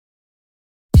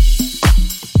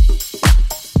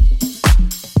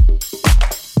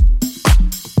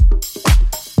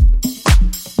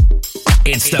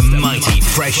It's the mighty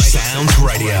Fresh Sounds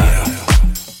Radio.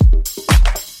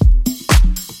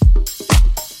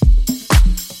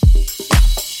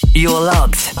 You're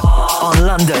logged on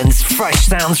London's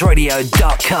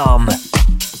FreshSoundsRadio.com.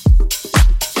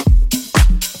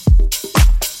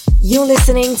 You're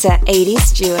listening to 80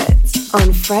 Stewart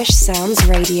on Fresh Sounds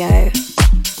Radio.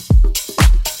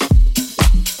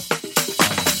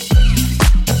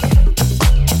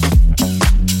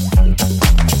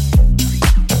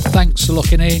 Thanks for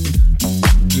locking in.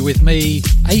 You're with me,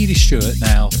 80 Stewart,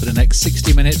 now for the next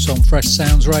 60 minutes on Fresh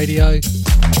Sounds Radio.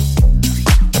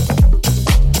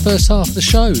 First half of the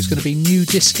show is going to be new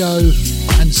disco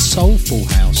and soulful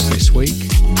house this week.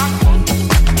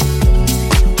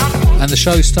 And the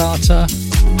show starter,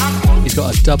 he's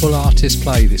got a double artist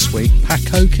play this week,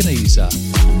 Paco Caniza.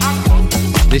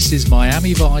 This is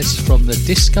Miami Vice from the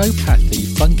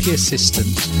Discopathy Funky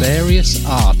Assistants Various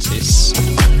Artists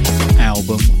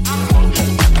album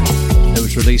that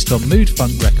was released on Mood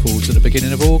Funk Records at the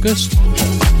beginning of August.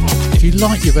 If you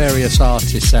like your Various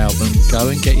Artists album, go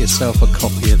and get yourself a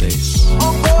copy of this.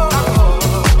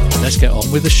 Let's get on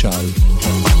with the show.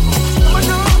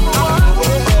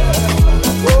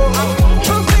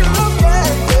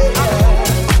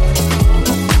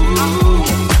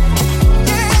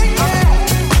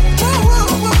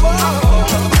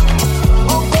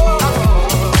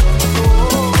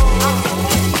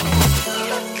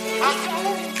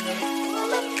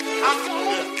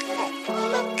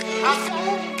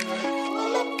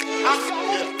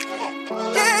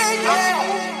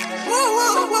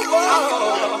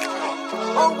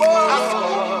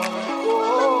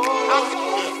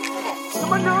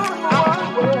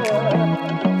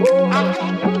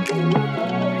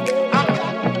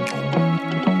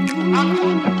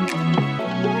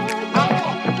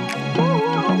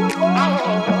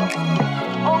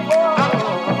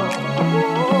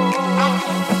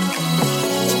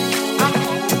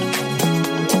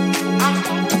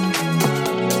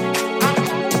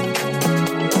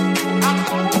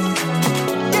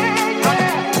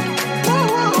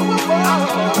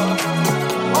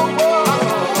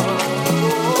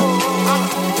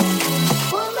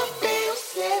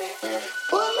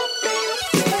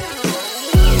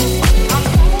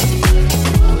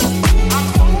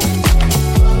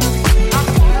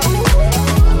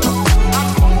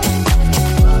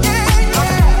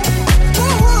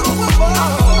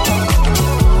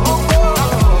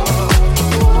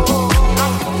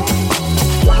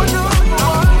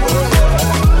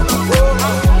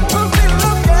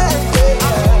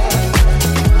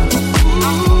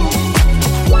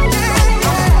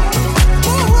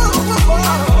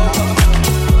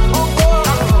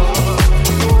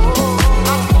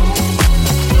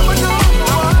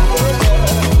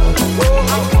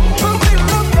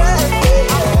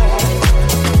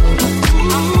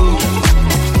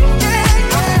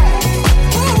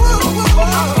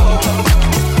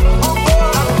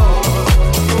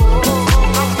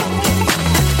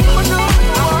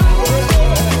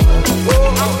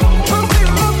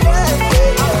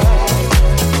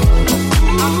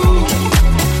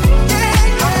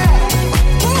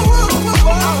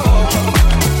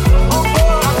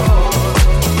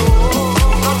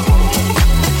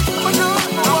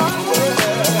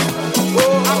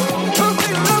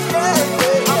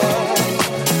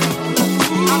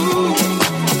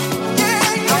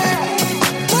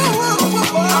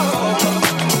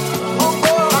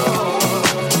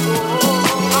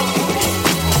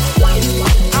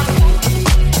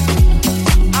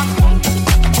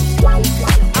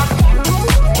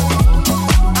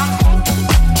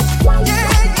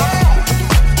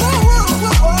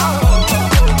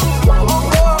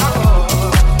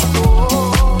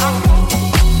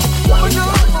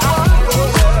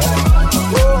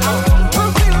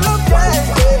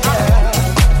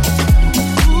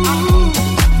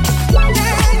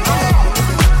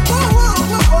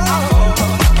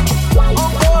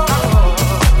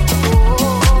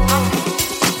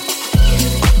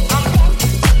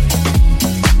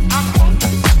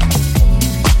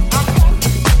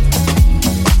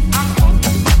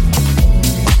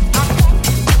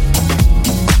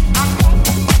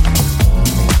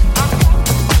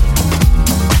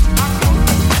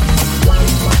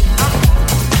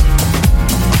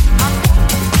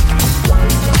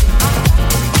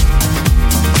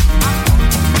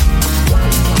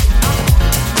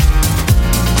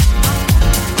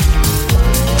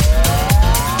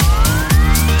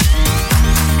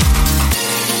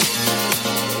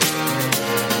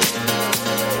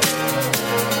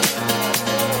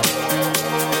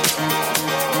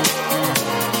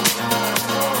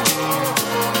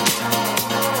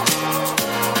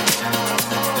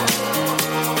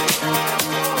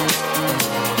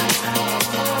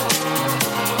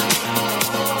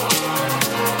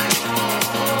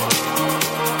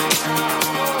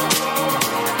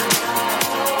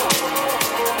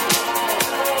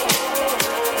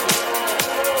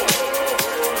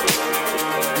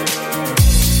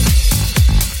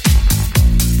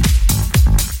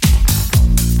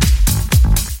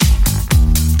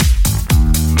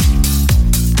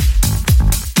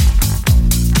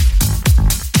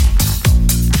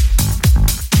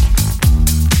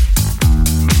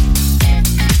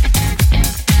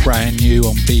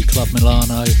 B Club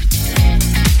Milano.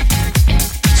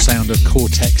 Sound of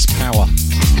Cortex Power.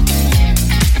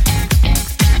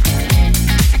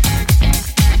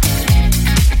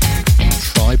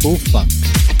 Tribal Funk.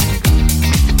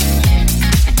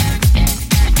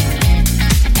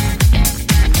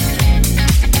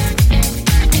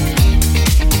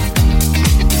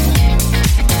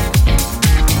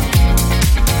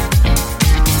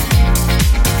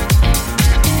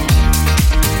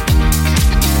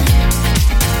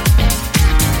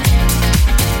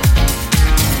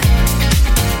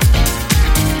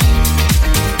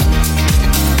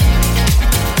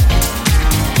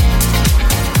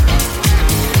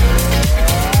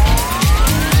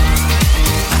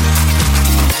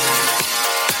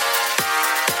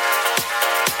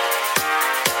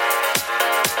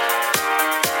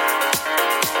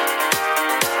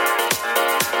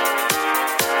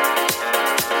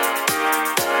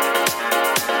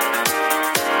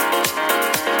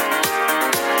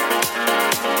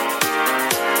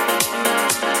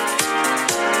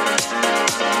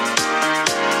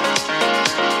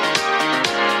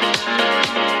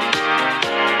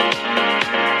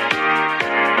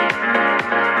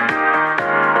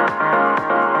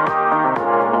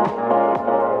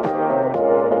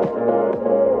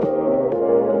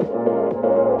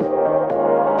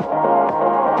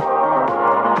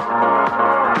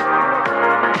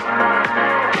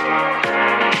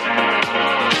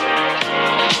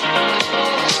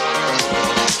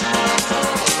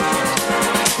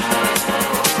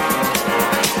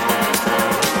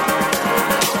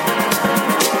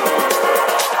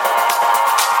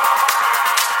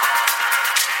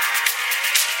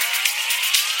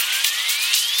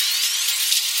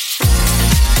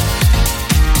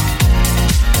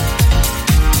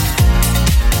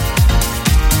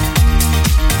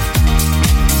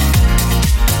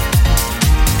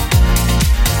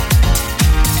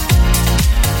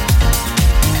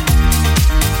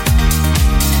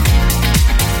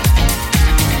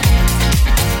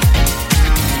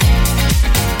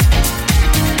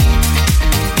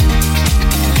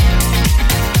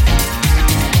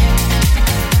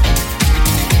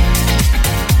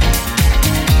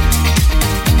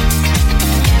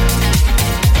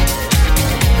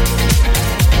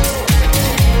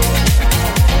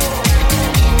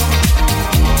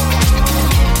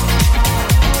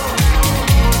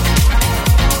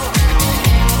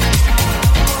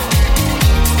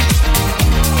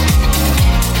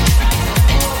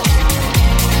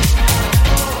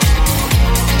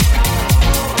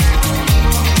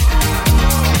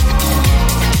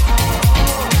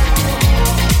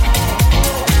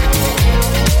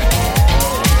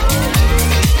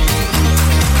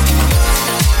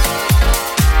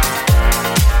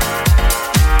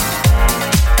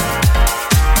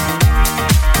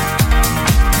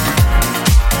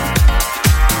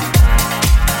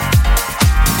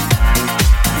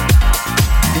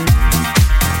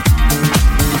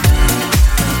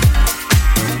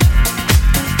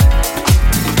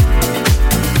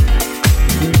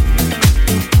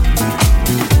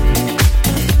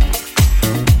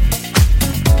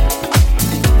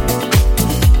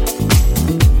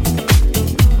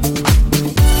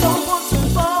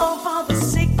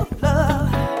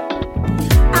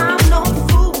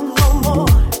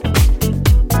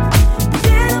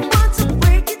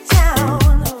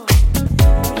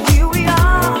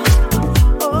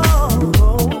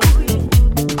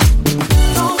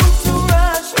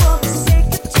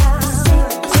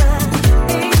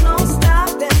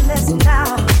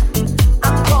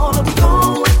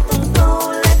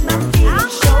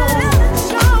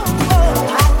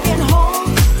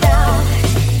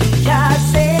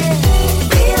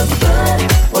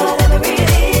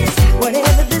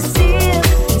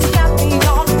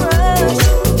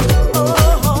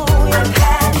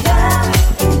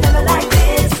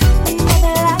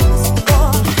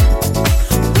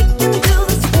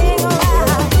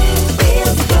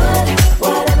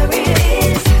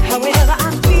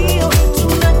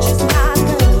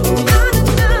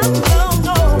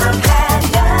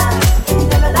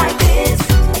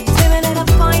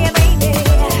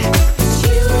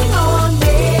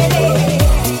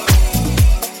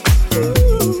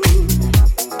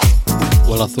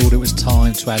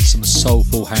 To add some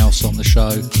soulful house on the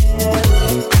show.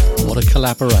 What a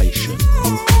collaboration.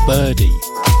 Birdie,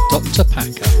 Dr.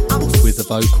 Packer, with the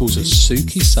vocals of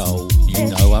Suki Soul,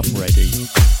 You Know I'm Ready.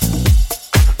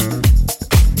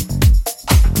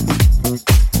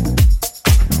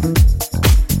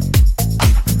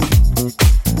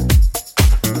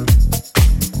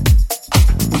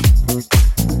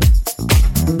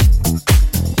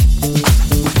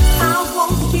 I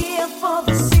won't give for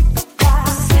the sake of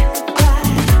God.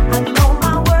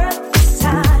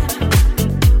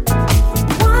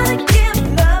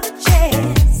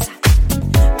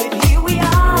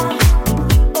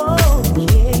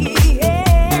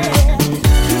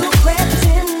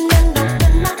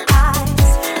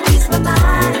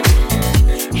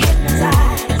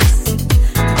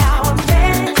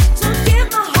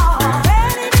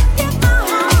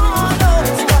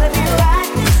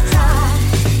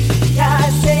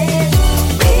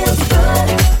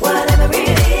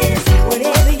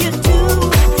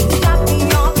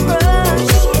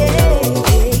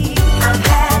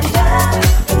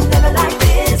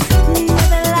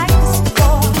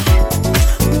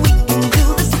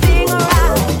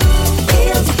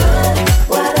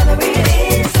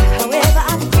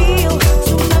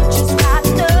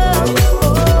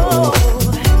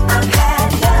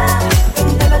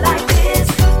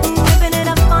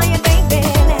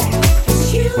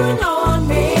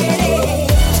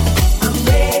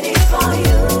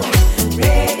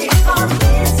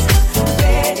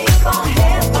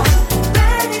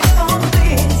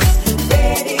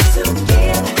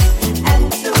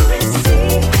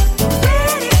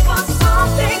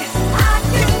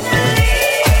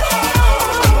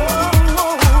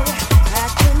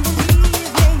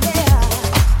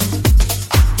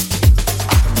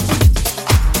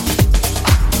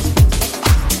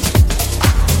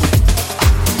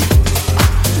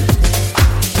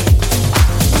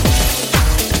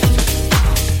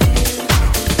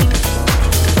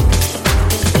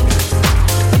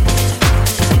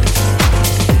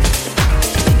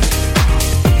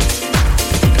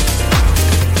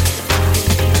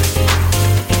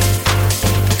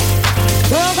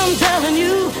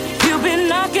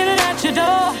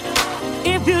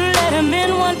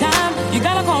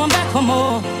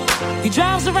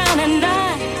 down and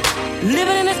die,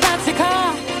 living in this fancy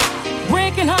car,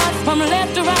 breaking hearts from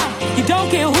left to right. You don't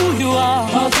care who you are.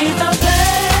 'Cause he's a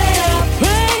player,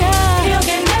 player. He'll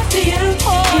get next to you.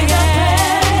 Oh, he's a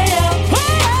player,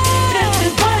 player. This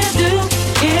is what he'll do.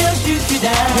 He'll shoot you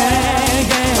down,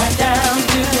 right down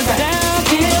to the ground.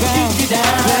 He'll shoot you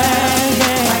down,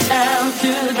 right down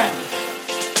to the ground.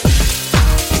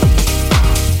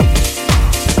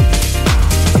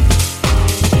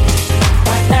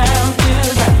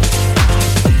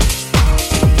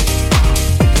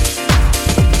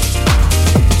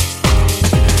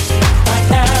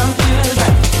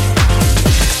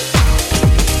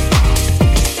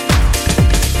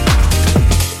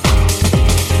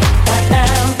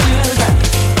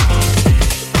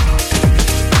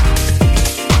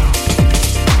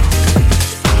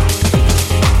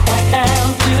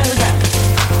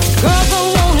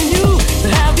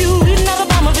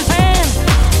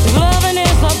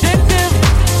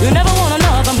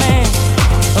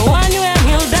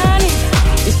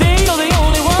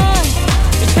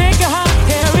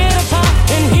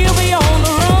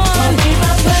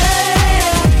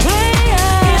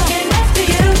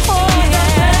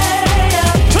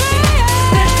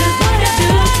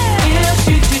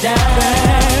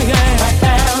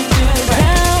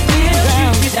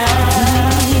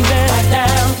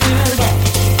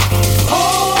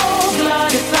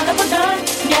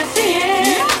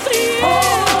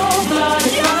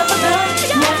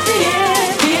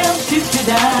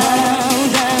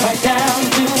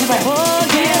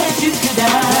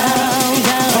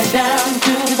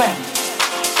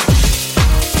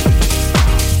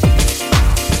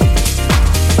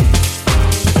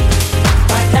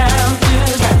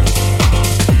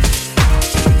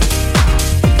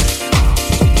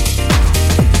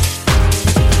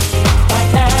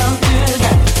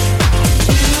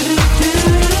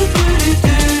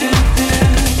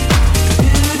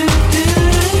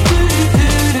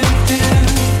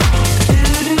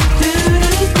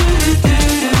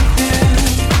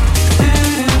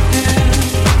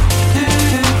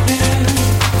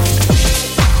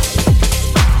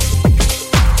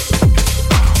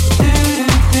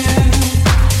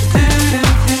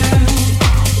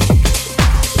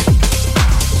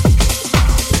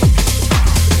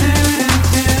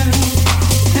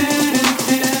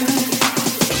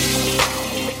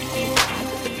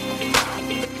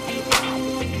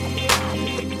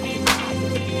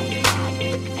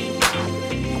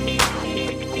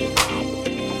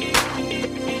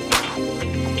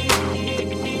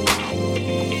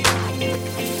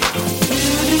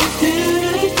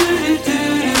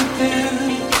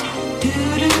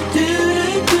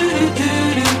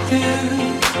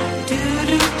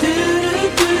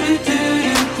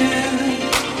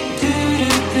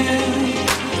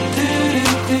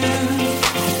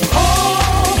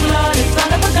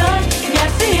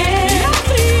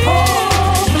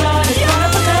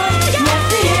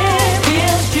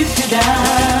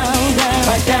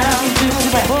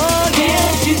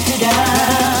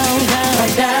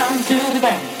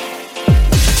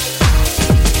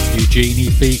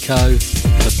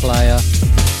 The Player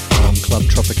on Club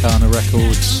Tropicana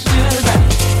Records.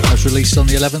 That was released on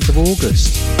the 11th of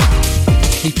August.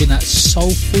 Keeping that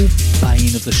soulful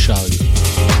vein of the show.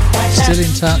 Still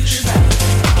in touch.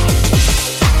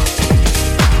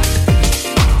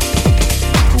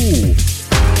 Ooh.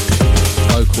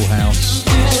 Vocal house.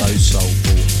 So soulful.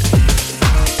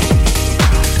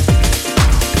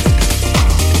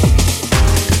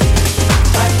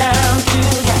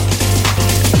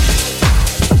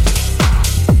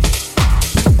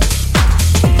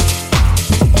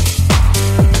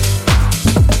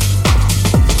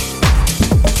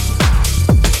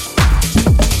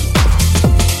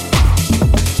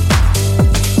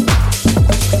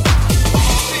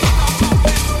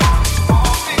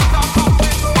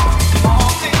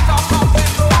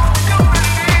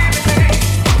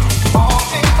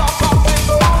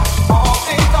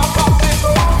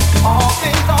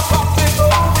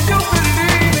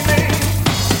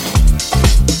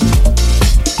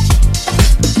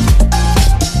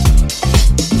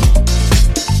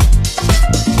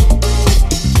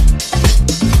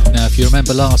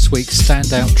 Last week's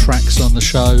standout tracks on the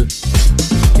show,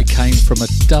 it came from a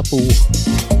double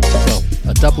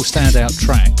standout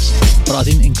tracks, but I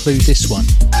didn't include this one.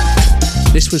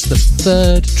 This was the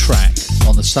third track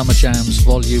on the Summer Jams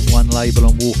Volume 1 label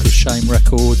on Walk of Shame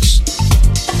Records.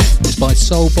 It's by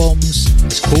Soul Bombs.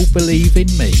 It's called Believe in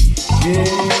Me,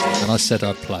 and I said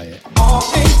I'd play it. All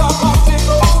things are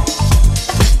possible.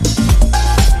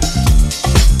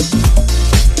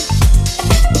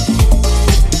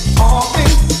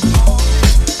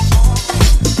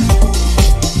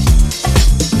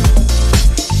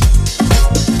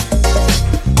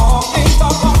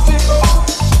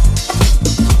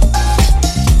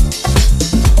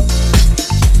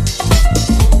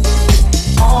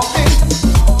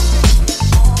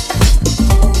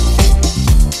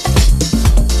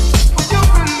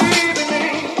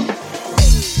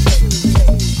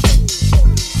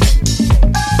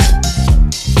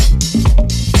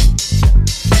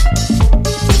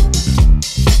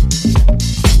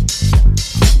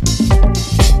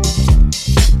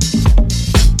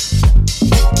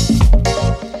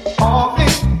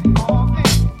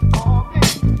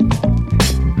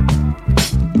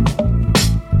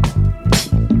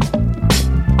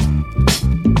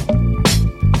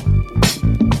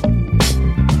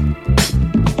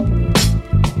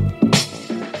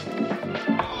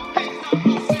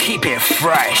 keep it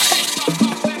fresh.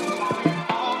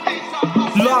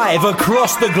 Live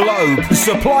across the globe,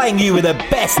 supplying you with the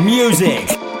best music.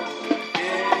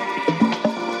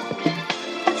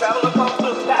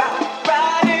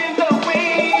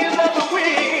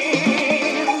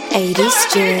 80s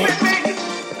Stuart.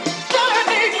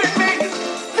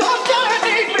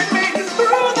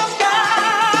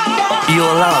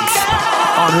 You're logged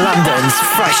on London's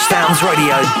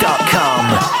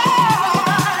FreshSoundsRadio.com.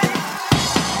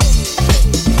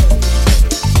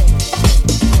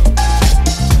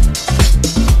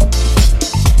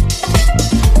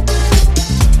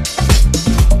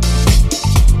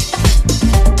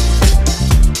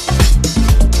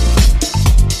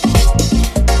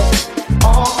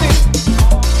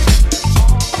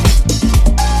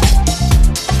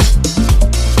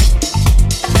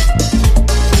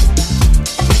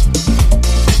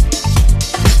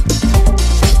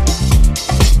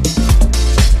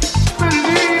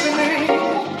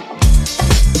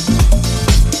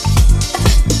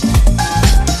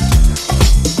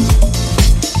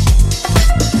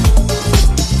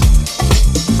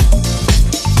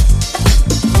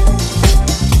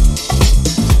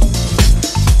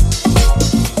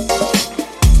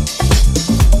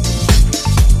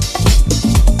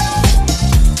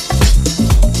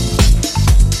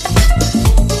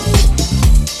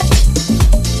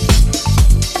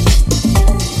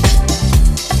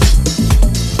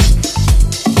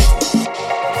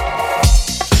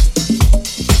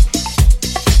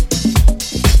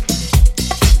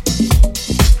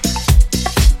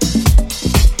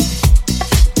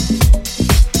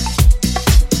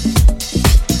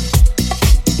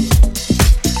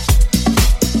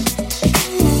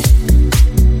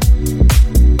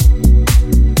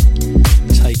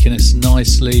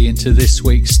 Into this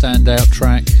week's standout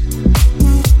track.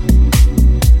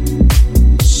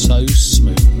 So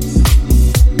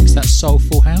smooth. Is that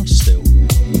soulful house still?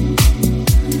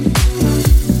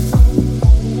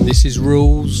 This is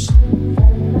Rules.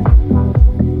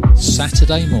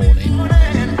 Saturday morning.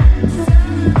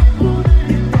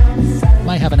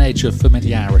 May have an edge of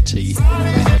familiarity in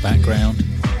the background.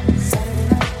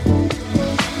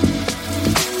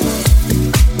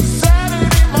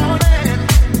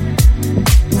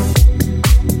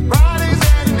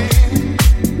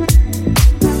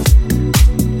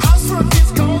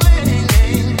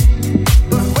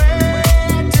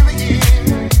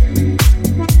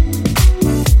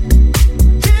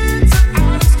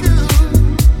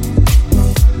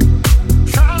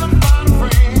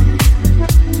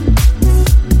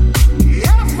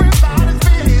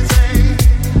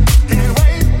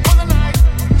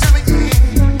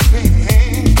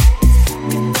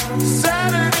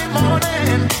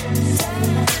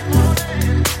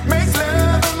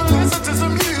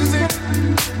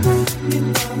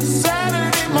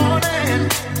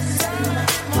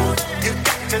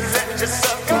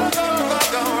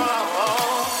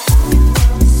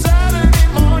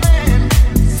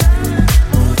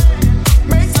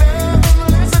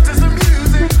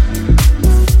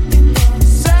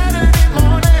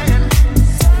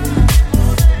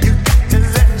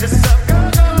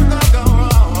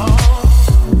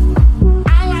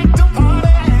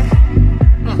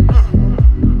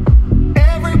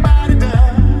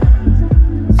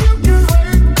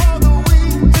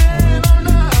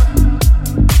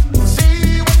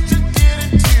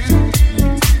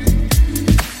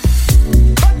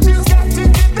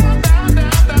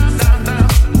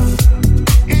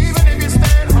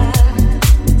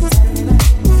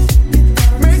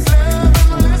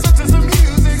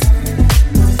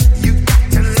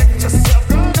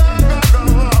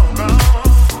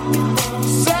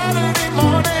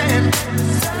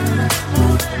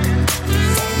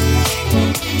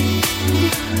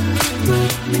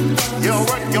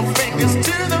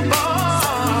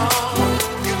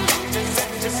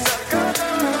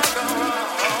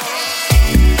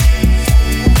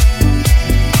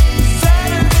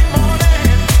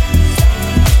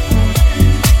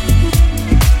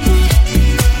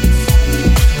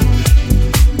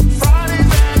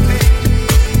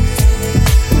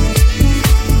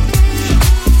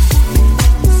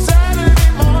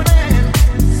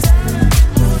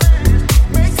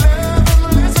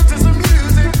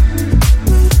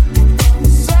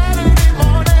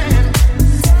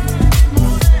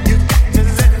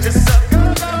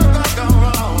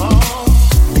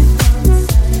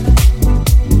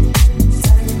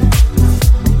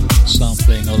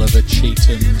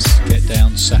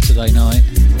 Saturday night.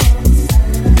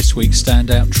 This week's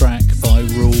standout track by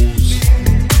Rules,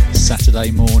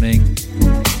 Saturday Morning.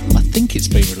 I think it's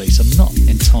been released, I'm not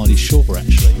entirely sure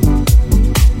actually.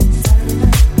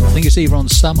 I think it's it's either on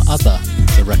some other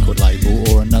the record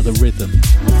label or another rhythm.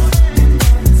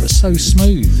 But so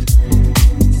smooth.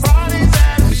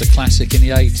 It was a classic in the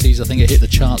 80s. I think it hit the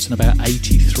charts in about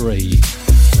 83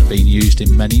 and been used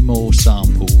in many more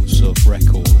samples of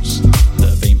records that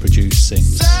have been produced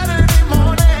since.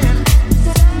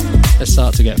 Let's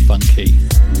start to get funky.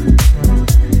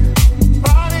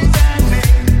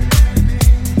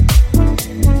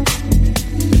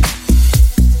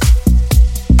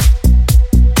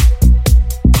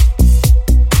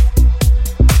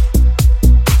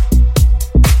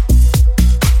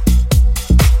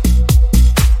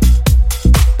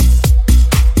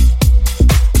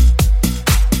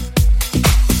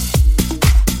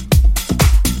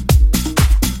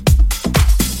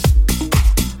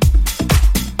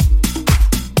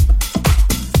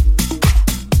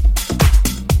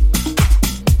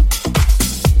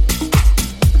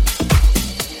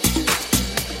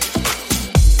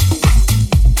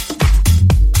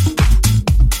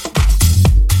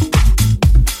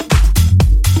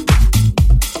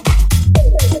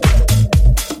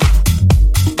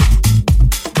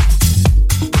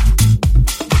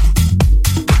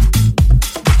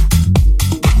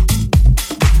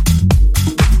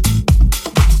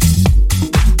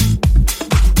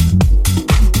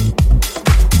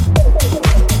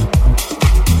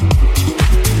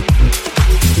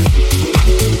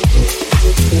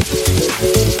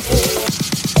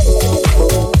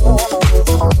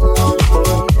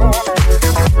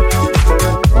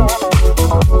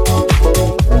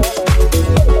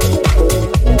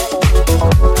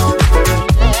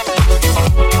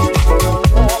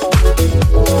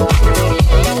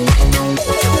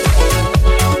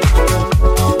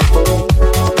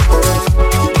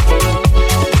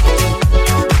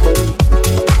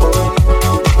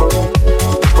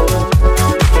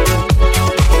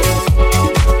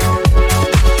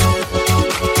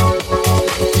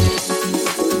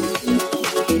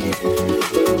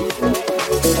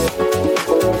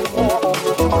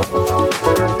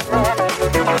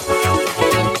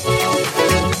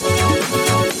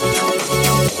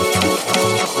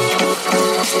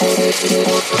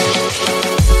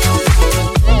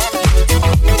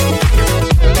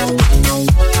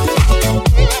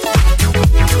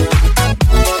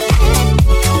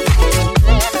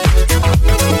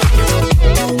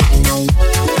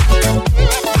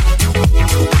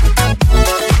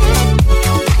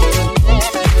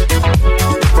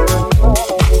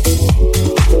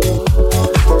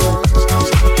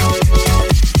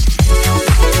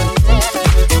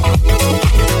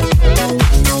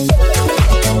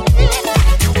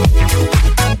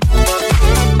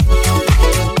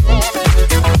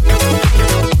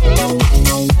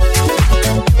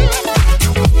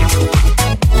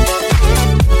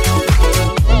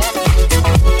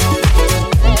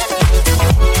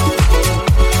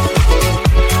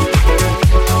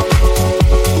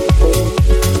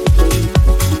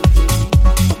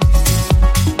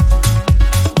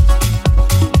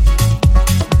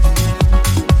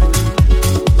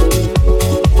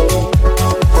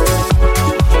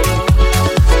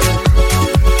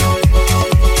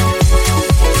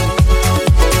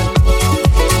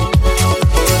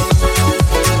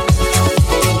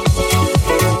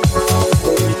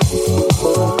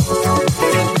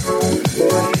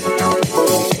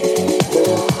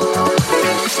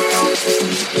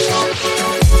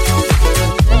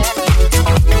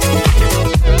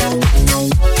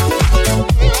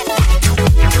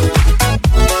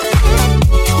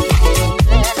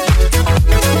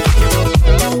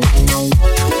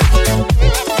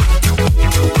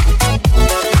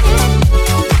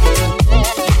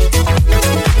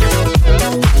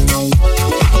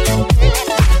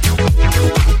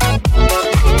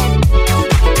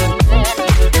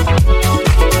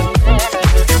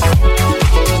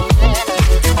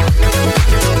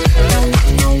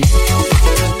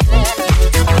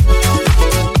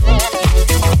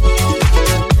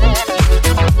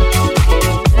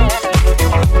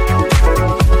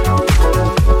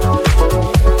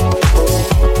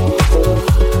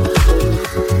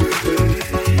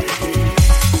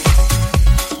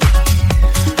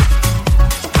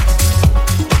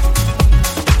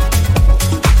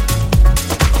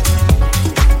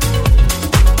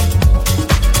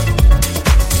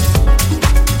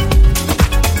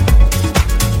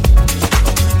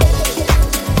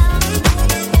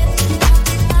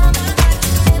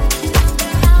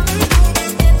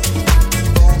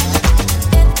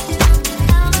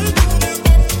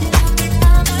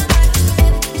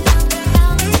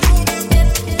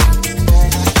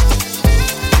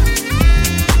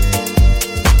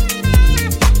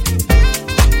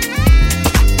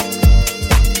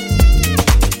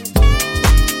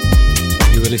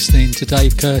 Listening to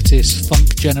Dave Curtis,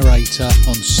 Funk Generator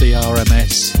on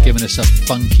CRMS, giving us a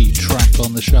funky track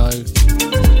on the show.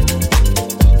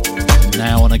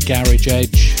 Now on a Garage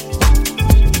Edge,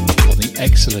 on the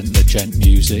excellent Legend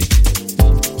Music,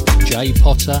 Jay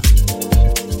Potter,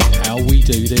 How We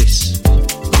Do This.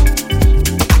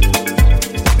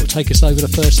 It'll take us over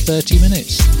the first 30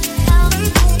 minutes.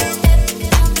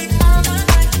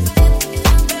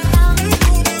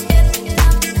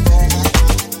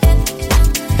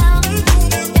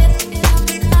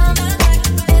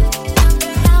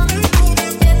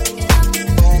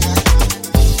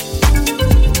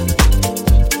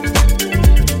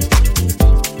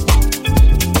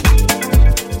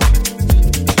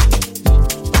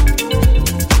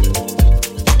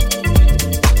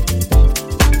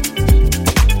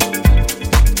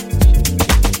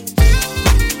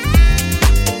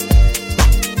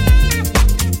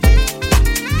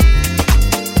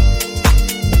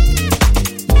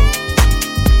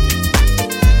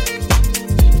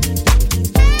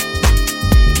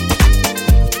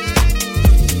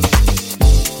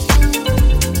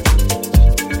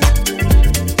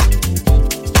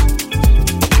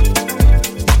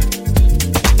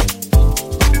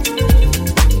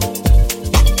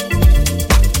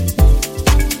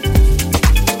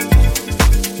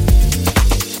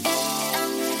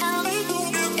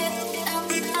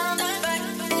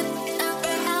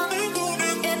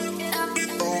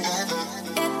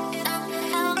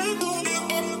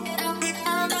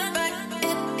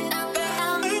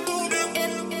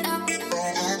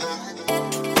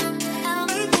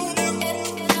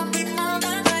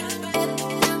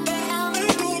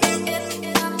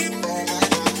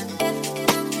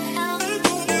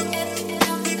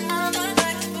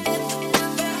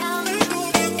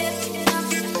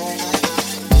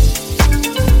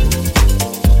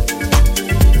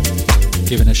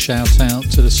 Giving a shout out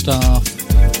to the staff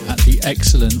at the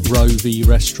excellent Rovey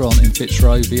restaurant in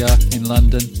Fitzrovia in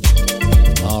London,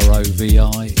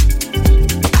 ROVI,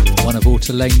 one of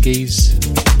Ortolengi's.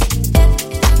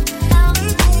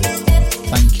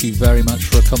 Thank you very much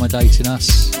for accommodating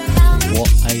us. What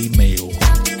a meal.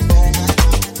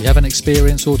 If you haven't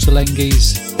experienced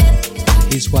Ortolengi's,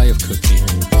 his way of cooking,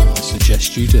 I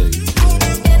suggest you do.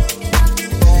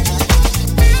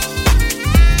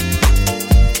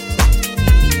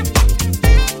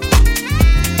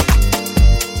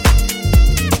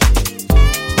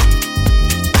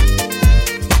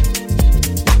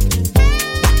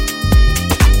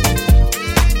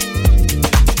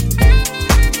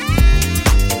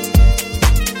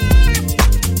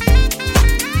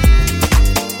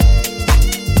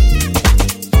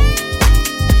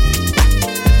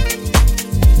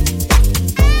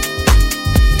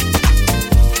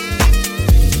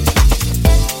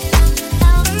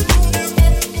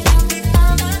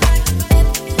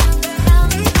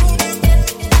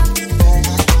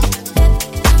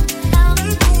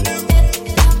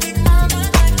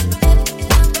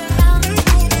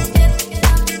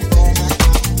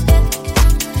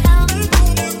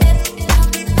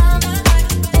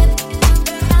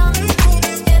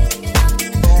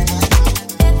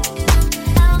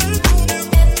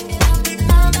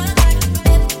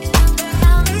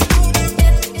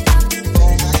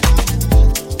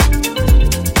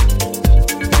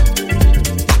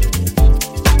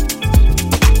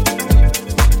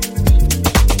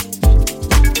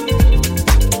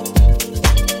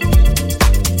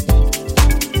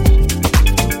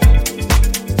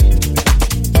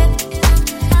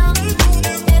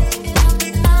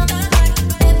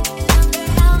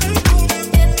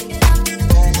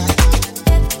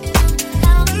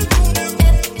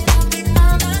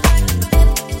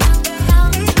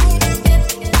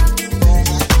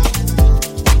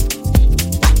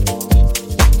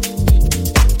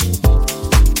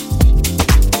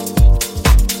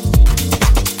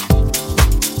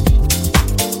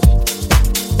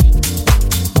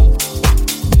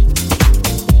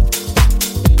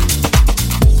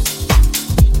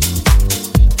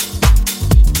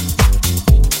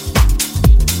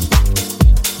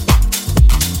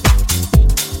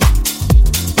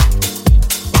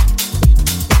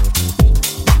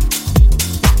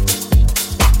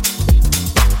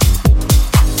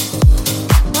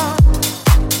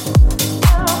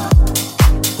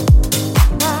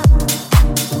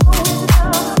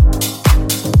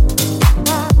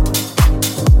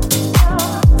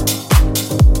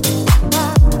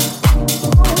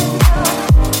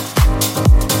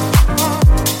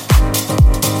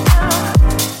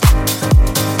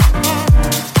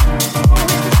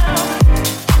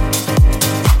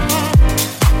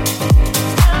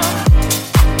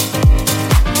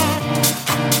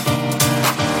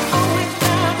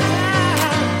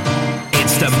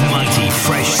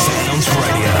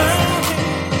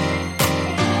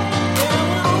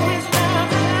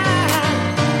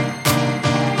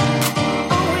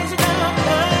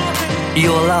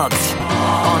 You're locked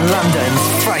on London's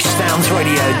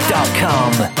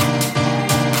freshsoundsradio.com.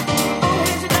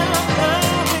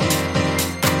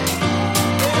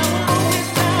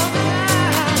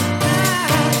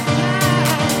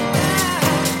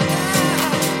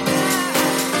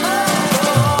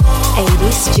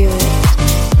 Stewart.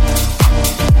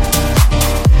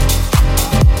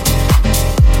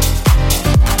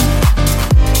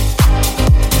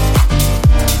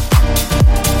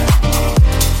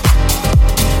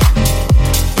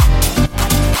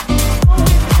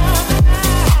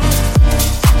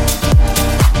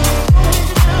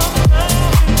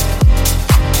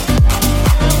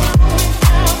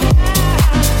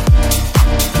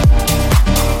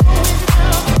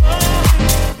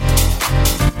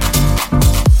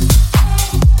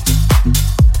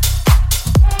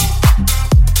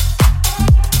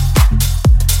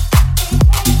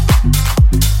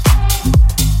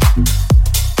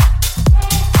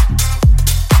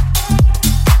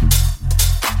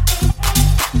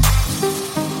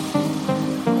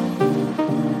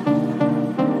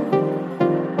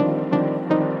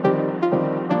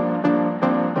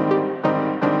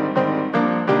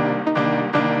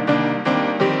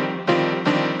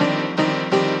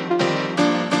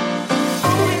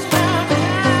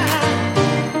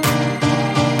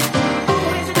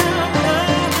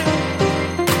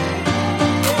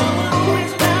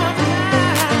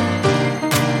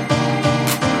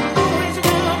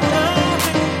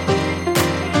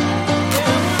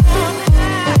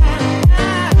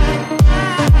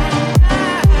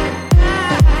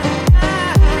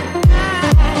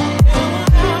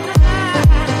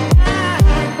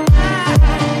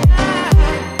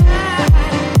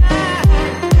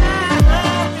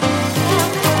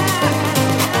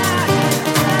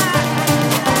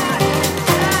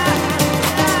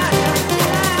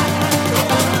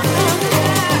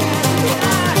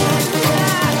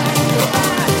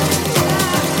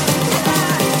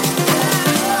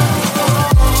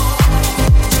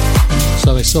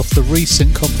 Off the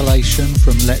recent compilation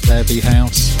from Let There Be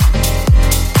House,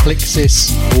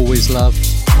 Plixis, Always Love,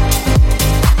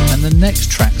 and the next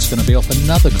track's going to be off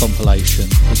another compilation,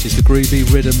 which is the Groovy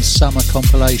Rhythm Summer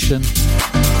compilation.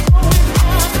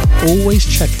 Always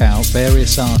check out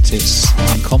various artists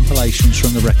and compilations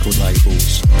from the record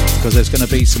labels, because there's going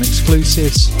to be some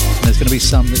exclusives and there's going to be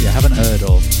some that you haven't heard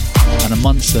of, and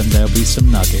amongst them there'll be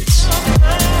some nuggets.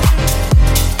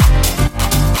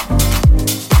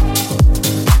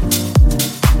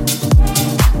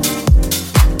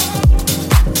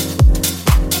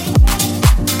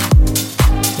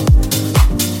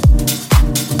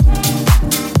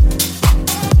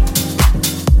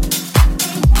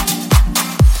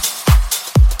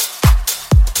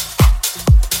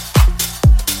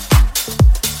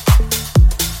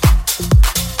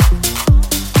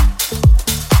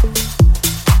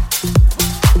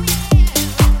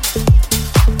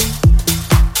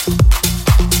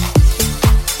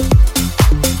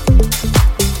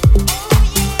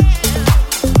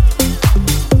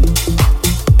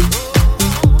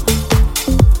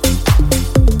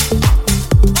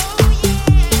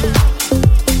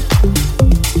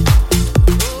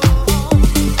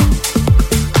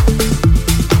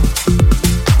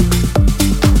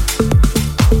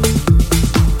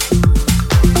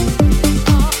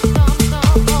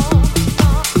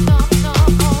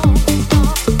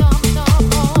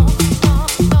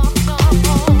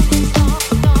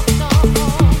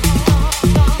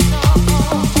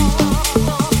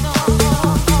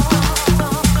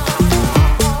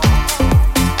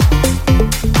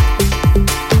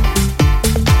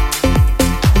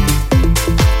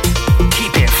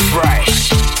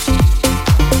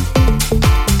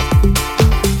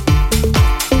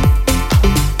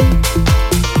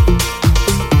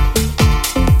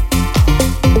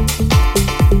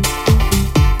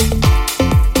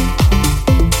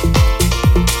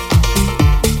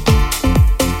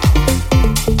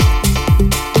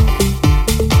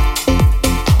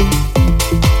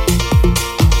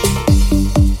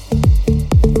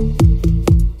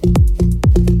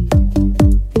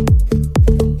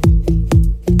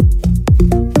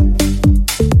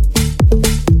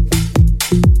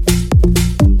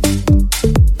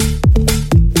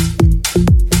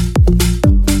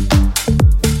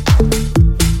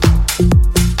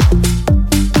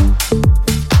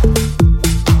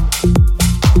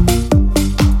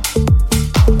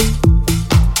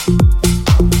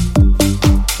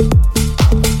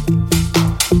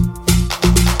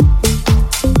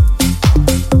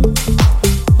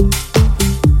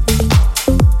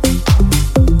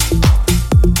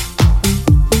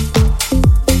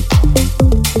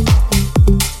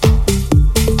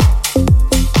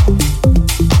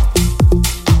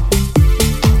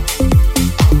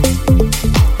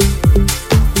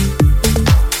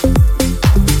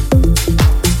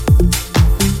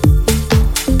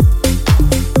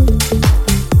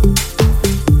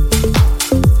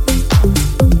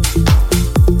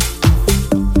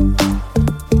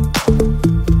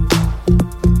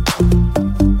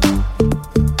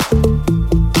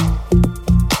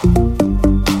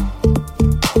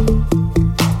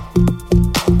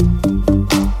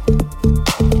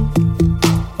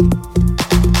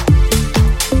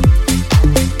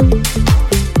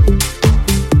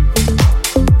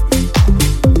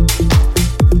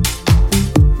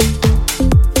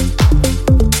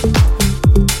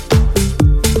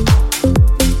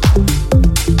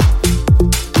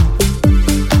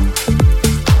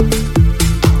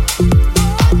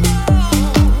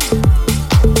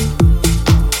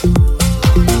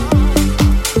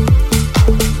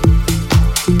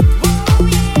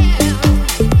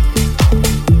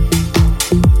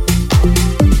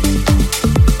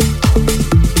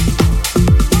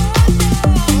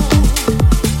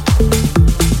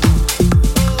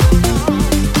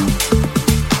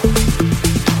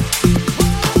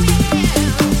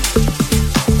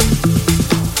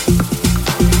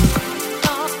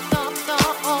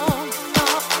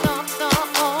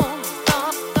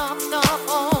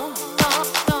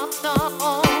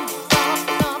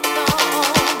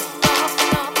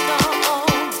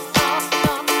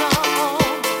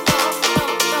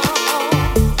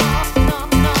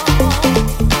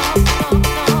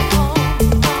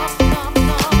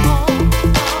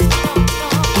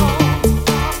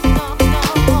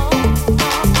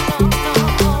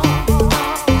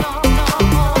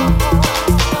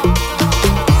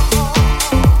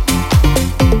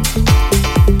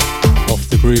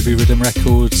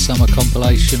 Records summer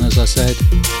compilation, as I said.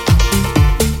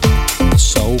 The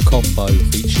Soul Combo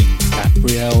featuring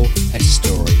Gabrielle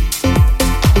Estory.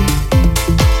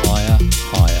 Higher,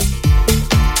 higher.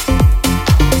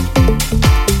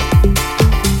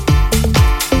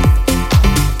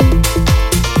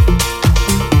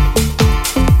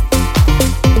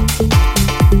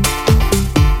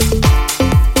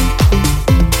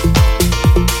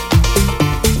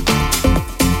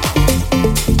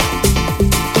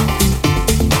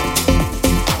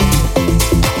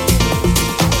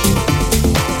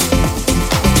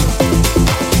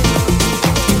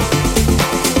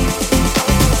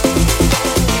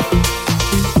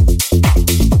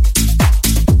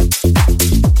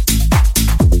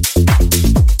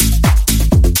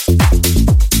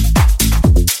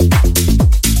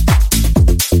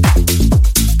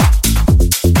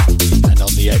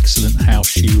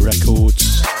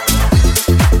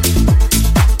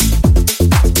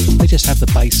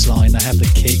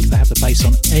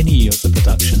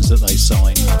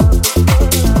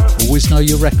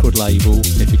 Your record label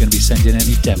if you're going to be sending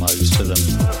any demos to them.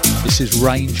 This is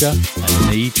Ranger and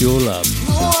Need Your Love.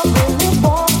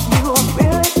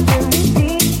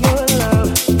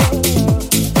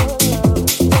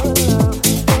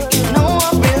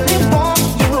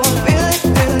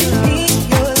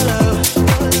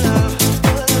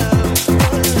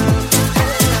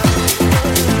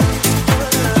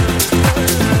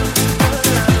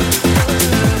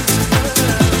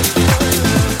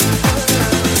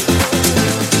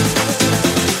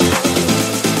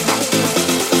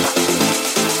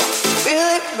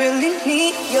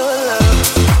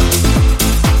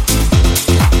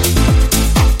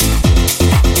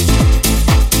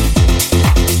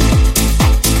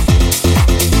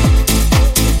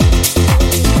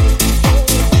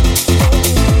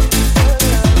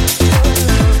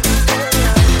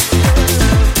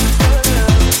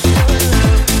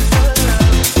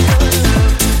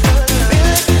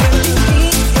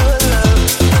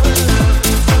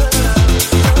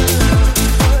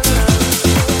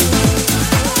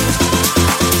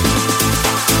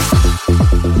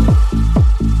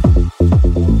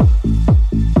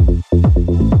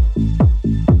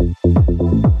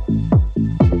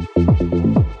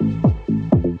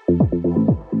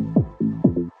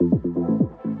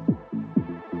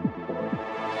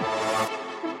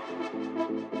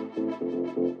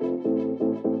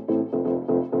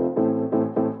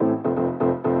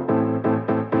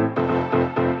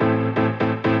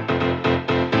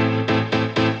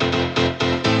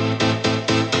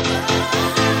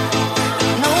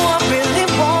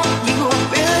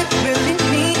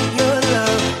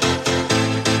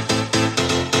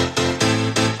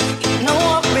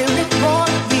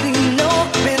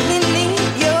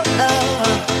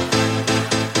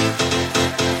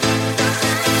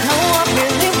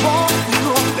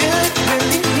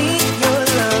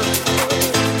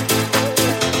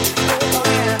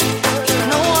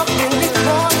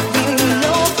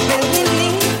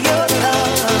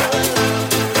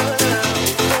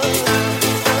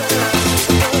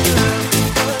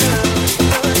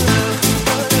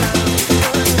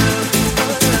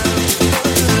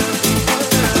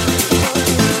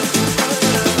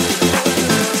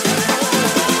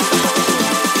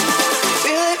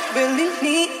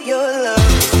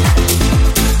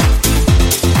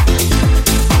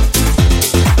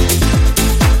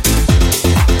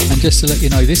 Just to let you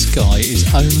know, this guy is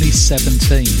only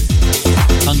 17.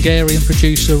 Hungarian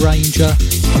producer Ranger.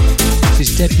 It's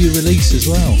his debut release as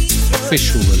well.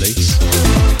 Official release.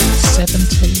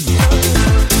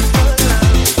 17.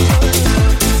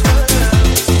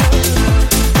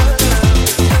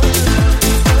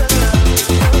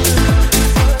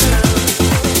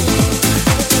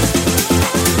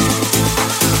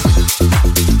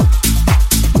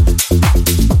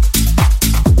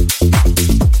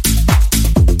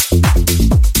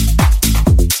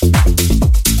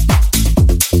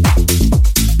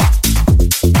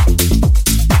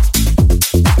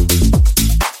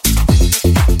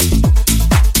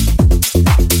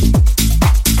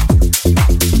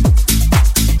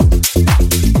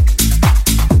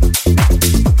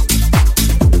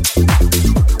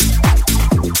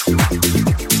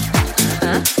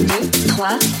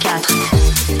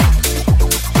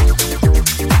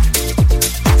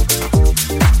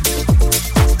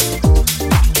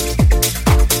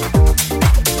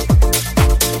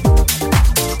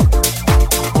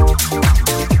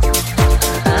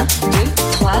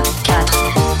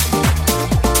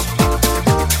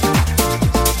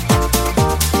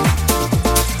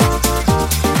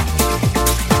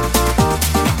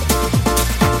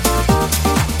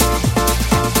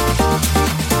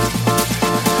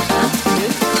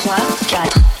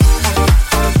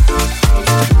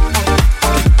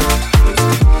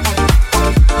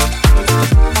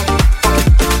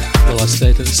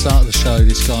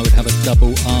 I would have a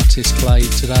double artist play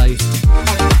today. 1,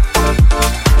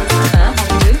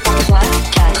 2, 3, 4.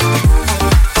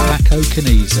 Paco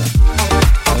Caniza,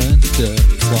 1, 2,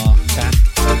 3, 4,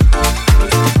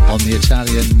 on the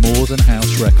Italian More Than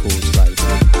House Records label.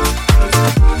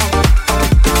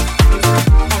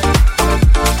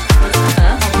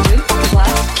 1, 2, 3, 4.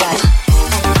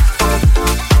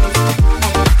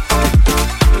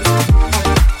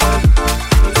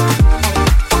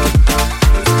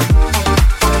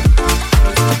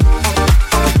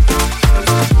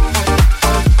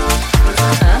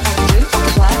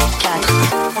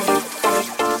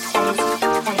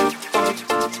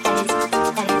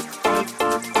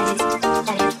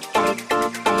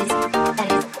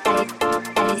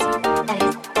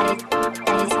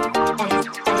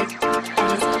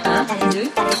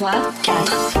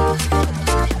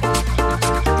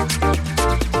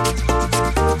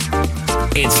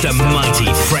 It's the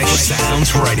mighty Fresh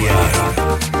Sounds Radio.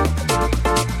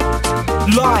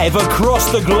 Live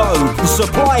across the globe,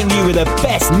 supplying you with the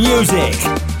best music.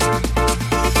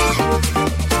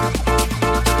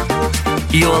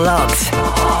 You're locked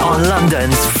on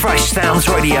London's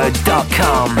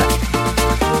FreshSoundsRadio.com.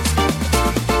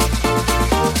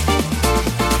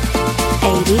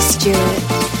 80 Stewart.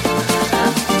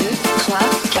 1, 2, 3, 4.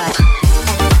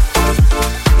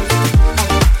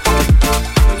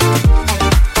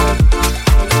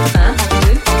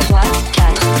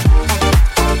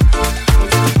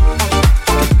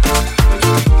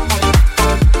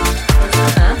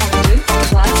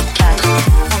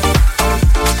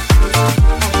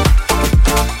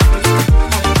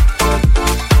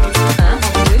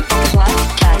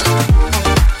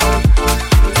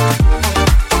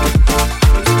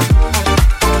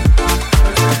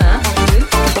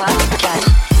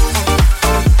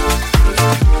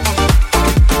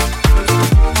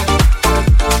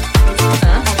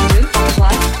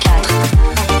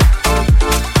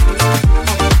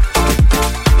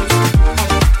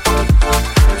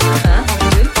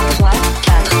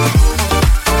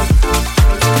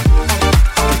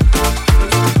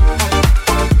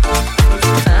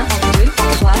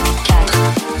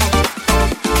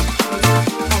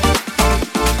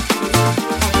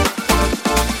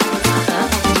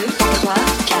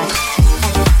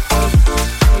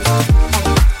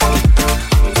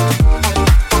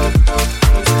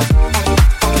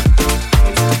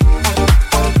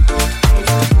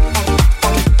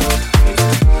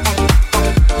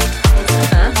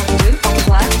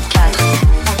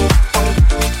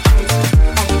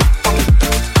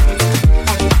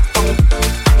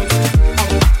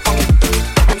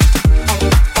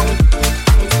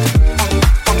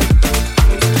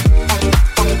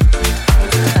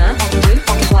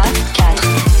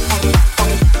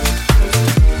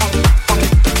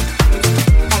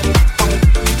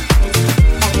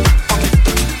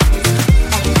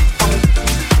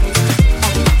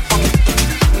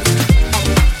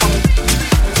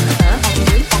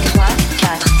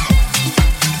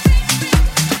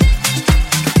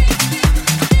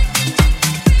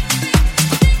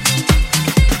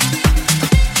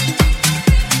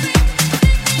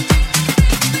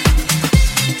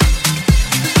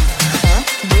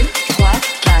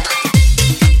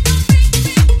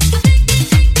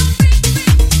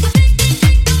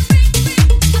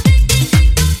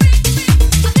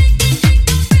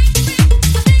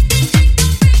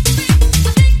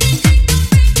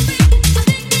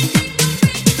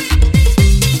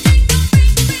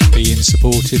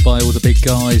 By all the big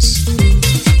guys,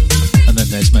 and then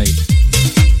there's me,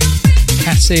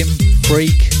 Kasim,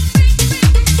 Freak.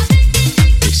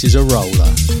 This is a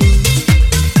roller.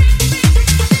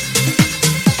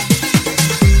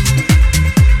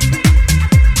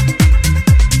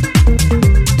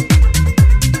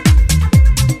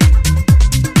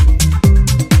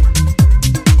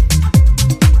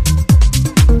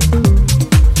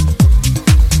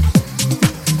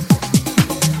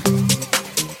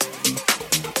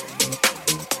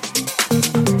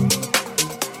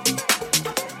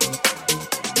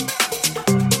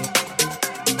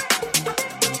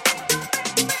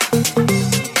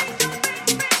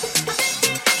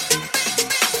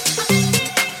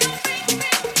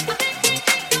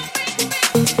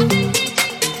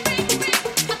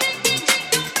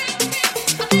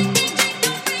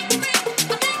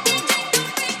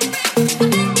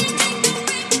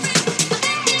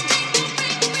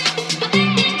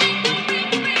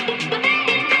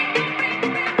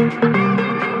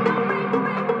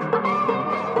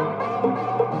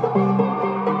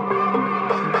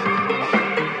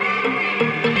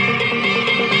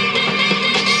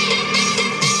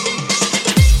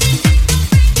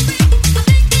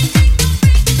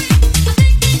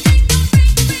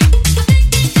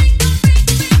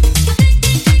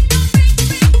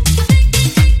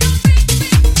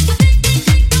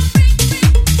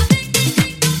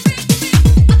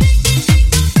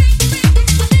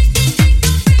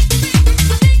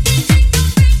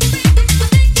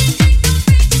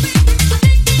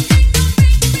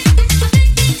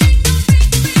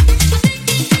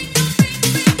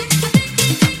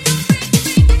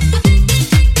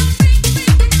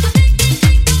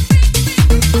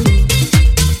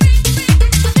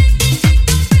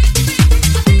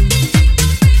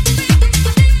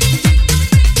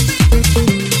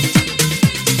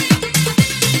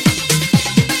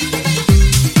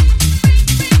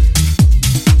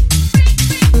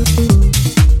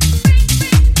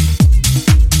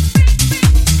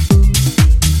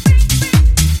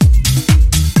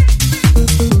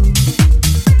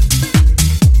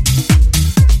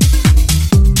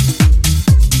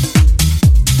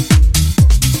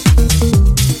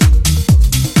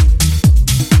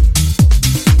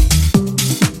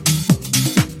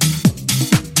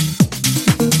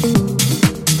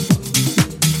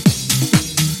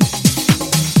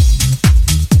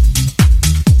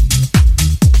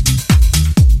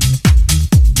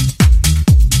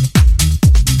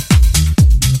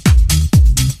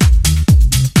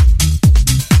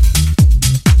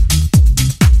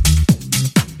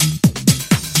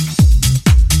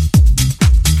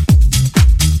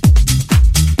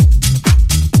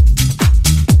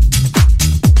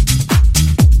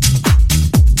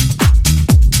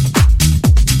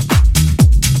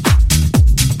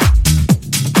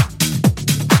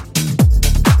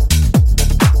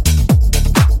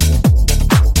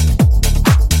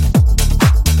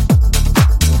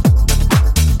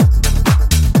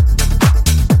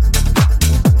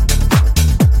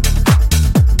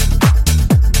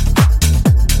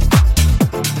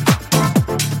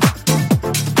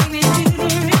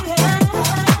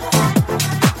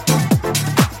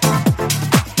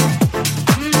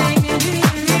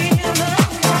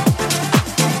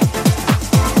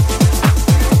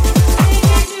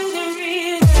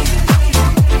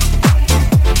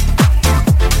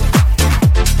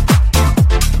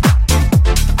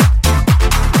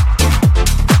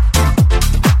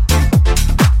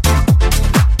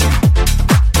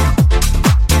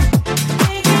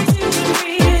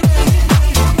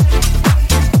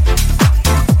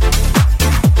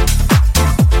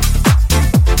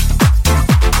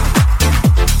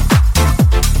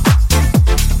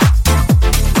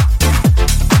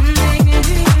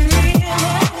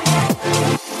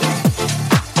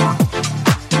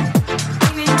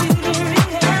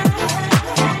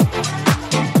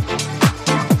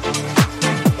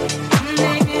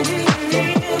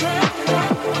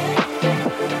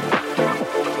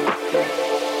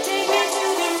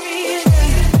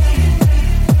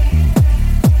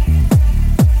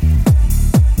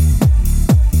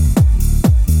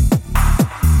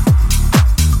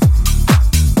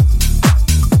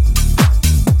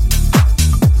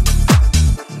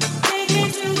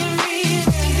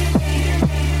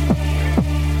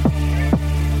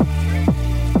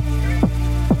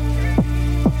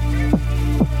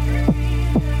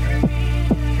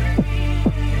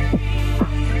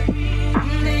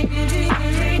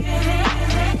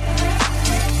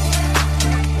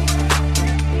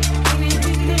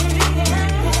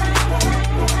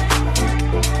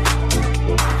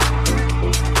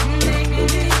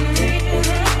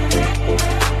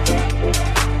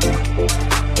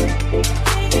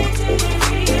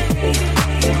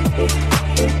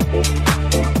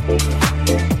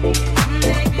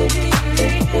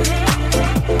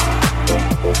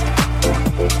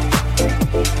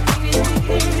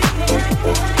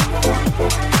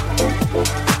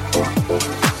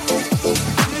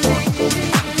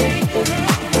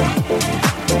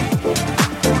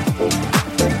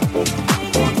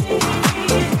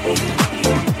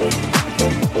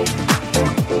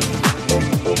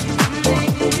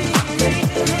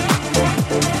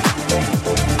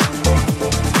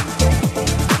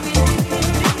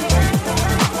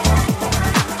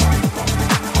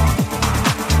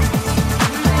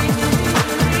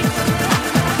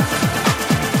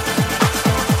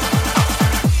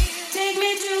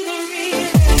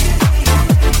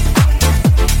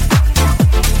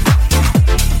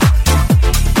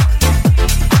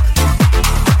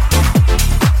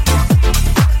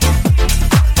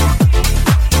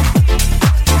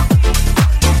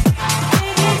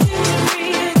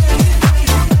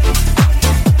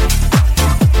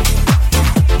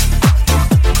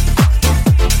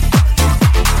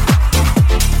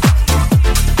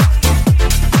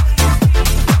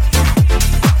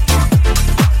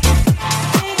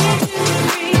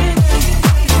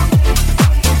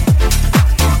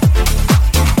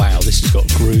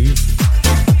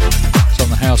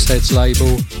 Records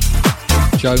label.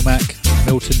 Joe Mack,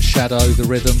 Milton Shadow, The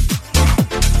Rhythm.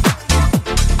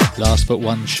 Last but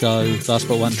one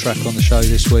track on the show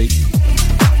this week.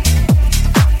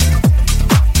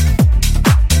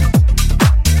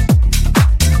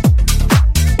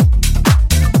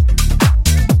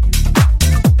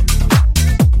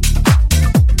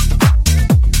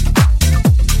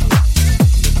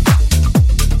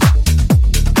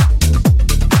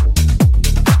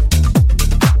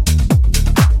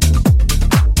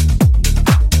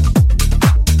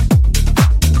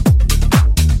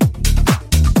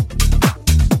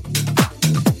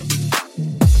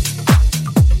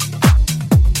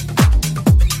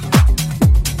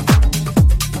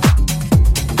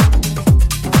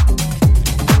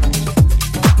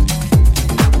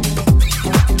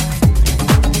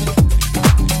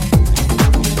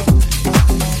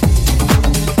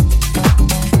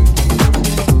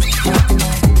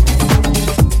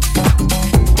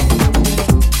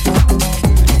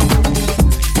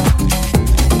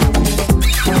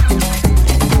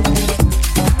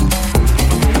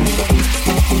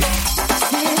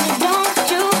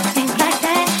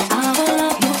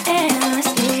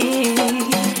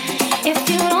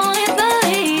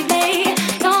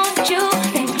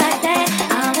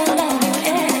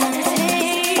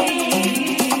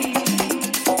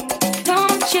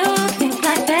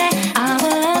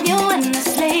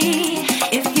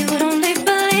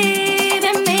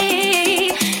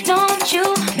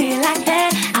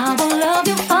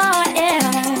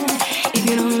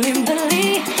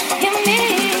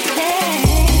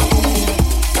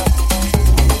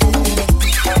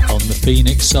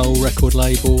 Soul record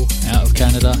label out of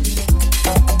Canada.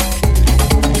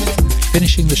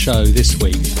 Finishing the show this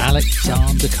week,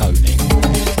 Alexander Koenig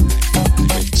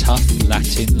with Tough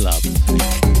Latin Love.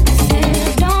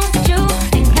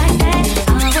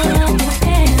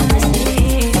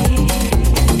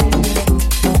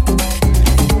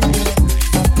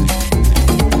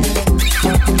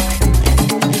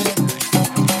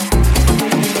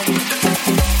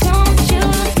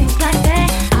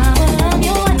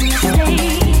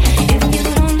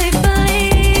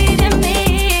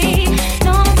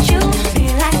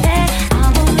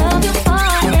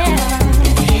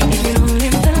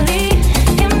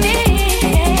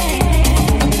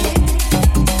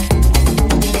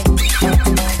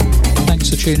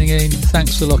 Tuning in,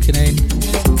 thanks for locking in.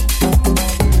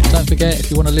 Don't forget,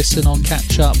 if you want to listen on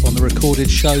catch up on the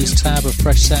recorded shows tab of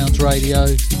Fresh Sounds Radio,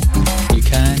 you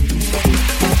can.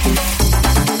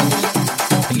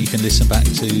 I think you can listen back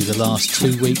to the last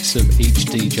 2 weeks of each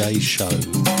DJ's show.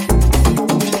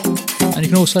 And you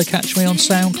can also catch me on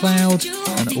SoundCloud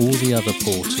and all the other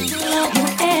portals.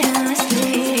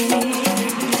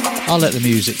 I'll let the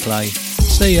music play.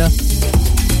 See ya.